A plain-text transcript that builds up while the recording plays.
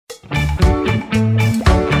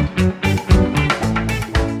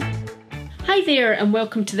Hi there and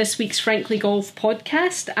welcome to this week's Frankly Golf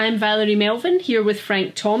podcast. I'm Valerie Melvin here with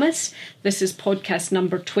Frank Thomas. This is podcast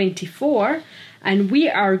number 24 and we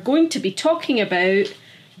are going to be talking about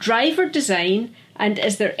driver design and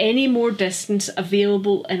is there any more distance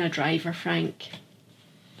available in a driver, Frank?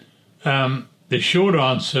 The short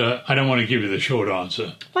answer, I don't want to give you the short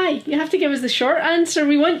answer. Why? You have to give us the short answer.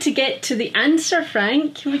 We want to get to the answer,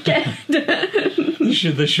 Frank.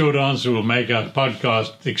 The short answer will make our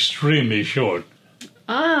podcast extremely short.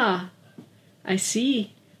 Ah, I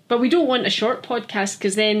see. But we don't want a short podcast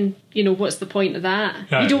because then, what's the point of that?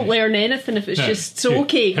 You don't learn anything if it's just so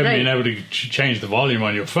okay. Haven't right. been able to change the volume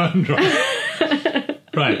on your phone, right?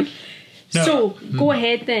 Right. No, so, go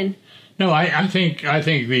ahead then. No, I think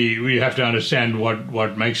we have to understand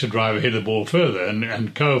what makes a driver hit the ball further,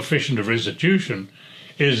 and coefficient of restitution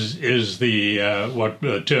is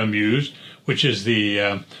the term used, which is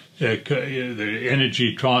the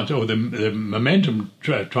energy transfer or the momentum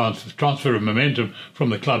transfer of momentum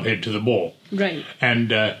from the club head to the ball. Right. And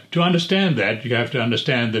to understand that, you have to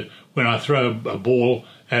understand that when I throw a ball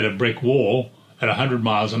at a brick wall at 100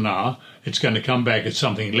 miles an hour, it's going to come back at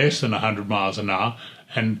something less than 100 miles an hour.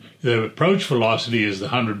 And the approach velocity is the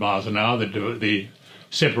 100 miles an hour. The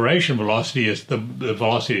separation velocity is the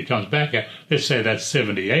velocity it comes back at. Let's say that's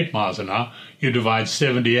 78 miles an hour. You divide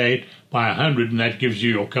 78 by 100, and that gives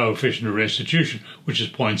you your coefficient of restitution, which is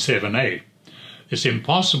 0.78. It's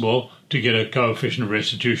impossible to get a coefficient of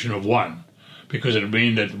restitution of 1 because it would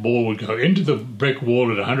mean that the ball would go into the brick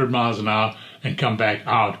wall at 100 miles an hour and come back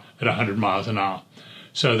out at 100 miles an hour.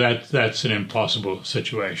 So that's an impossible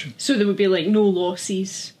situation. So there would be no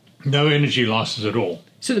losses? No energy losses at all.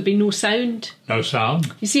 So there'd be no sound? No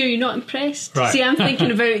sound. You see, are you not impressed? Right. See, I'm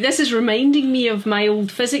thinking about, this is reminding me of my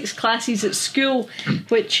old physics classes at school,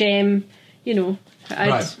 which, I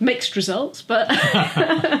had mixed results, but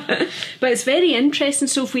but it's very interesting.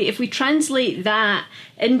 So if we translate that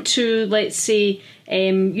into, let's say,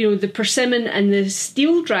 the persimmon and the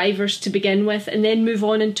steel drivers to begin with, and then move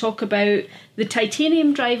on and talk about the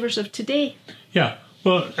titanium drivers of today. Yeah.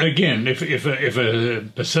 Well, again, if a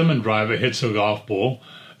persimmon driver hits a golf ball,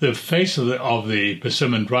 the face of the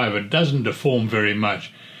persimmon driver doesn't deform very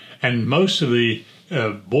much, and most of the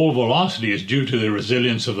ball velocity is due to the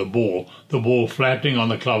resilience of the ball flattening on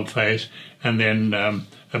the club face and then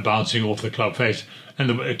bouncing off the club face, and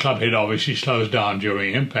the club head obviously slows down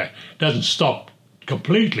during impact. It doesn't stop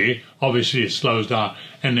completely, obviously it slows down,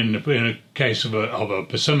 and in a case of a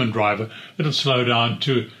persimmon driver, it'll slow down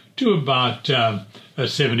to about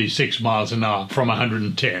 76 miles an hour from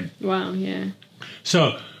 110. Wow, yeah.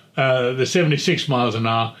 So the 76 miles an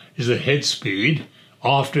hour is the head speed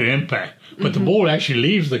after impact, but the ball actually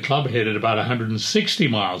leaves the club head at about 160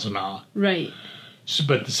 miles an hour. Right. So,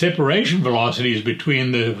 but the separation velocity is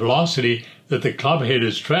between the velocity that the club head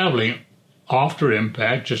is traveling after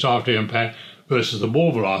impact, just after impact, versus the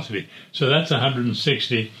ball velocity. So that's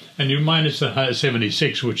 160, and you minus the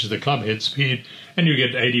 76, which is the club head speed, and you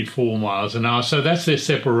get 84 miles an hour. So that's their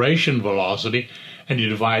separation velocity, and you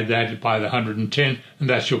divide that by the 110, and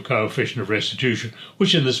that's your coefficient of restitution,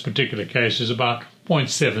 which in this particular case is about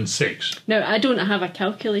 0.76. Now, I don't have a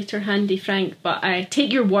calculator handy, Frank, but I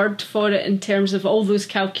take your word for it in terms of all those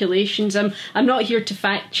calculations. I'm not here to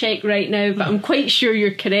fact check right now, but I'm quite sure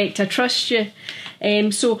you're correct. I trust you.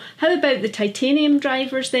 So how about the titanium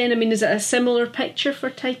drivers then? I mean, is it a similar picture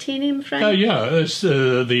for titanium, Frank? Oh, yeah. It's,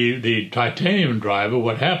 the titanium driver,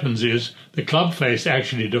 what happens is the club face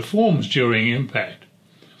actually deforms during impact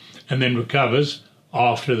and then recovers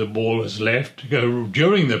after the ball has left,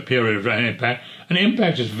 during the period of impact. And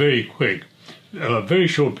impact is very quick, a very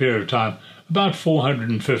short period of time, about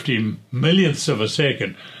 450 millionths of a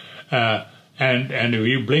second. And if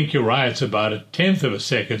you blink your eye, it's about a tenth of a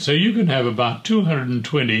second. So you can have about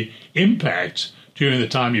 220 impacts during the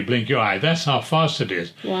time you blink your eye. That's how fast it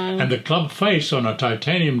is. Wow. And the club face on a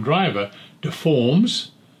titanium driver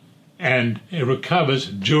deforms and it recovers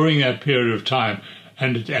during that period of time.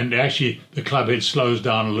 And actually, the club head slows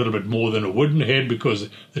down a little bit more than a wooden head because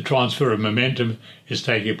the transfer of momentum is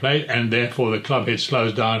taking place, and therefore the club head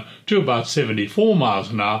slows down to about 74 miles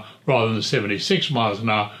an hour rather than 76 miles an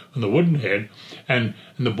hour on the wooden head. And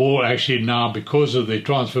the ball actually now, because of the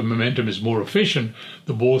transfer of momentum is more efficient,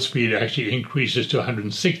 the ball speed actually increases to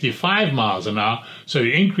 165 miles an hour. So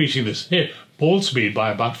you're increasing this ball speed by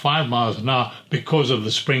about 5 miles an hour because of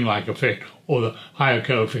the spring-like effect or the higher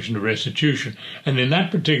coefficient of restitution. And in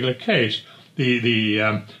that particular case,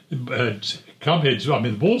 the club head's,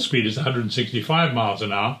 the ball speed is 165 miles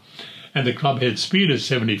an hour, and the club head speed is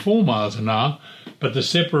 74 miles an hour, but the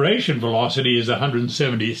separation velocity is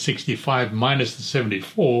 165 minus the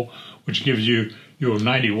 74, which gives you your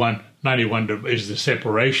 91 is the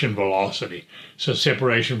separation velocity. So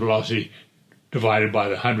separation velocity divided by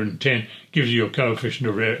the 110 gives you a coefficient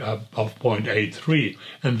of 0.83.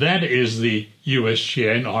 And that is the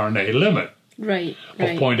USGA and RNA limit. Right. Of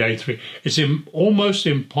 0.83. It's almost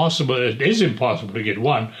impossible. It is impossible to get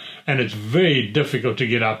 1, and it's very difficult to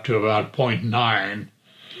get up to about 0.9.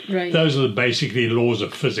 Right. Those are basically laws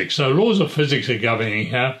of physics. So laws of physics are governing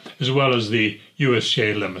here, as well as the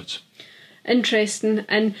USGA limits. Interesting.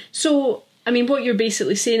 And so, I mean, what you're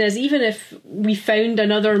basically saying is, even if we found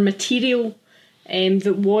another material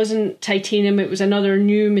that wasn't titanium, it was another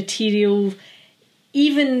new material,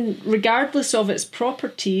 even regardless of its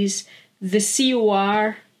properties, the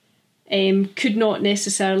COR could not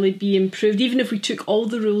necessarily be improved, even if we took all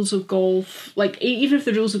the rules of golf, like even if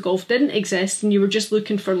the rules of golf didn't exist and you were just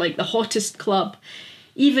looking for like the hottest club,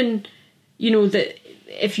 even, you know, that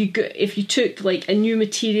if you took like a new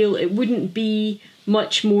material, it wouldn't be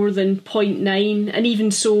much more than 0.9, and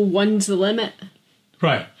even so, 1's the limit.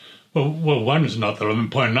 Right. Well, 1 is not the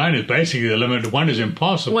limit. 0.9 is basically the limit. 1 is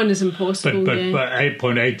impossible. 1 is impossible, but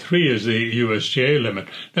 8.83 is the USGA limit.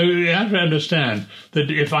 Now, you have to understand that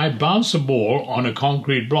if I bounce a ball on a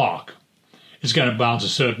concrete block, it's going to bounce a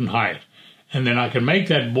certain height. And then I can make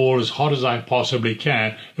that ball as hot as I possibly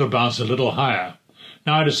can. It'll bounce a little higher.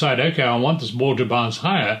 Now I decide, okay, I want this ball to bounce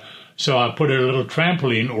higher, so I put a little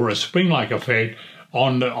trampoline or a spring-like effect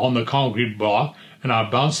on the concrete block, and I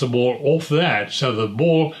bounce the ball off that, so the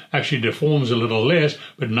ball actually deforms a little less,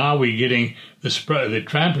 but now we're getting the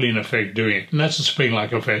trampoline effect doing it, and that's the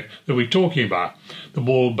spring-like effect that we're talking about. The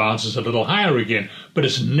ball bounces a little higher again, but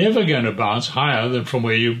it's never going to bounce higher than from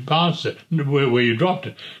where you bounced it, where you dropped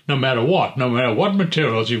it, no matter what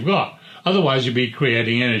materials you've got. Otherwise, you'd be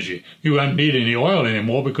creating energy. You won't need any oil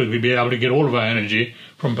anymore because we'd be able to get all of our energy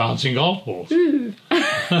from bouncing golf balls.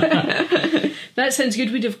 That sounds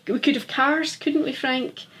good. We could have cars, couldn't we,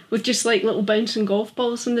 Frank? With just like little bouncing golf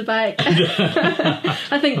balls in the back.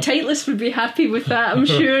 I think Titleist would be happy with that, I'm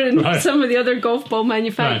sure, and some of the other golf ball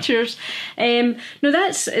manufacturers. No,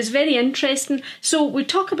 it's very interesting. So we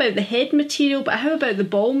talk about the head material, but how about the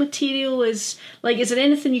ball material? Is there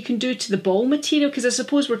anything you can do to the ball material? Because I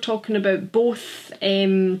suppose we're talking about both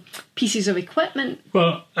pieces of equipment.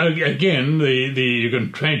 Well, again, you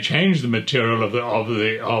can change the material of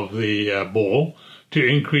the ball to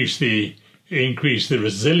increase the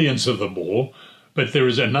resilience of the ball, but there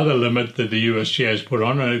is another limit that the USGA has put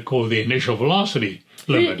on, called the initial velocity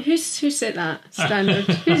limit. Who set that standard?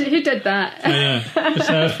 who did that?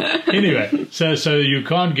 So you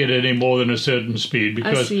can't get any more than a certain speed,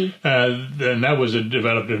 because and that was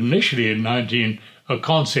developed initially a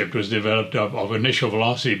concept was developed of initial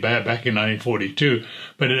velocity back in 1942,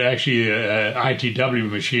 but it actually ITW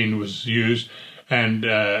machine was used, and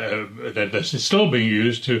that's still being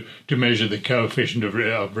used to measure the coefficient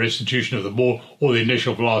of restitution of the ball, or the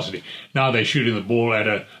initial velocity. Now they're shooting the ball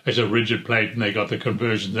as a rigid plate, and they got the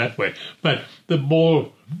conversion that way. But the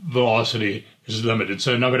ball velocity is limited,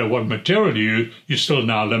 so no matter what material you use, you're still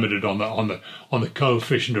now limited on the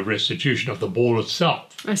coefficient of restitution of the ball itself.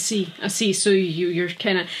 I see. So you're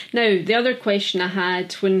kind of... Now, the other question I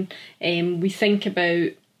had when we think about,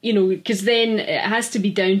 because then it has to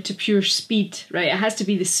be down to pure speed, right? It has to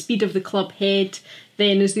be the speed of the club head,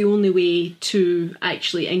 then is the only way to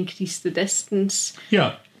actually increase the distance.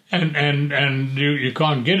 Yeah, and you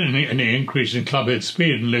can't get any increase in club head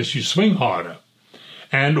speed unless you swing harder.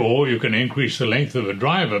 Or you can increase the length of a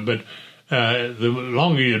driver, but the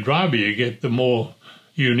longer your driver you get, the more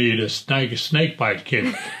you need a snake bite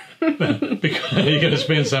kit, because you're going to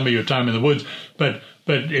spend some of your time in the woods. But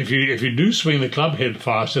if you do swing the club head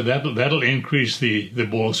faster, that'll increase the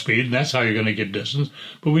ball speed, and that's how you're going to get distance.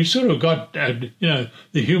 But we've sort of got, the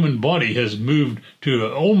human body has moved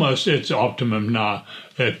to almost its optimum now,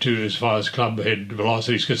 to as far as club head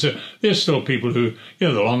velocity is concerned. There's still people who,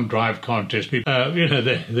 the long drive contest people, they're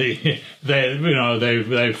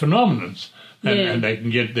phenomenons, and they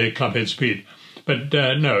can get their club head speed. But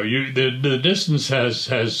no, the distance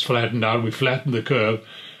has flattened out. We flattened the curve.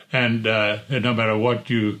 And no matter what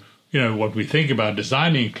what we think about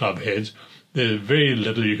designing club heads, there's very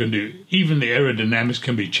little you can do. Even the aerodynamics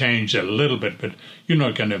can be changed a little bit, but you're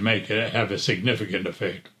not going to have a significant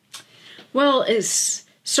effect. Well, it's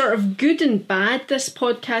sort of good and bad, this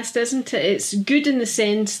podcast, isn't it? It's good in the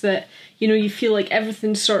sense that, you feel like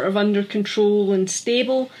everything's sort of under control and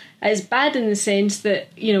stable. It's bad in the sense that,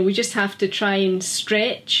 we just have to try and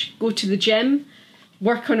stretch, go to the gym,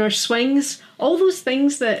 work on our swings, all those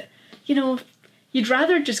things that, you'd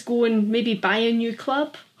rather just go and maybe buy a new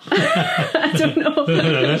club. I don't know.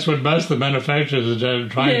 That's what most of the manufacturers are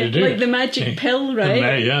trying to do. Like the magic pill,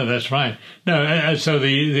 right? Yeah, that's right. No, so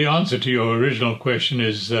the answer to your original question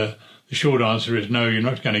is, the short answer is no, you're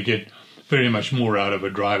not going to get very much more out of a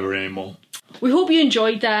driver anymore. We hope you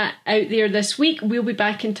enjoyed that out there this week. We'll be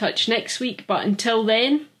back in touch next week, but until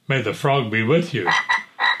then... May the frog be with you.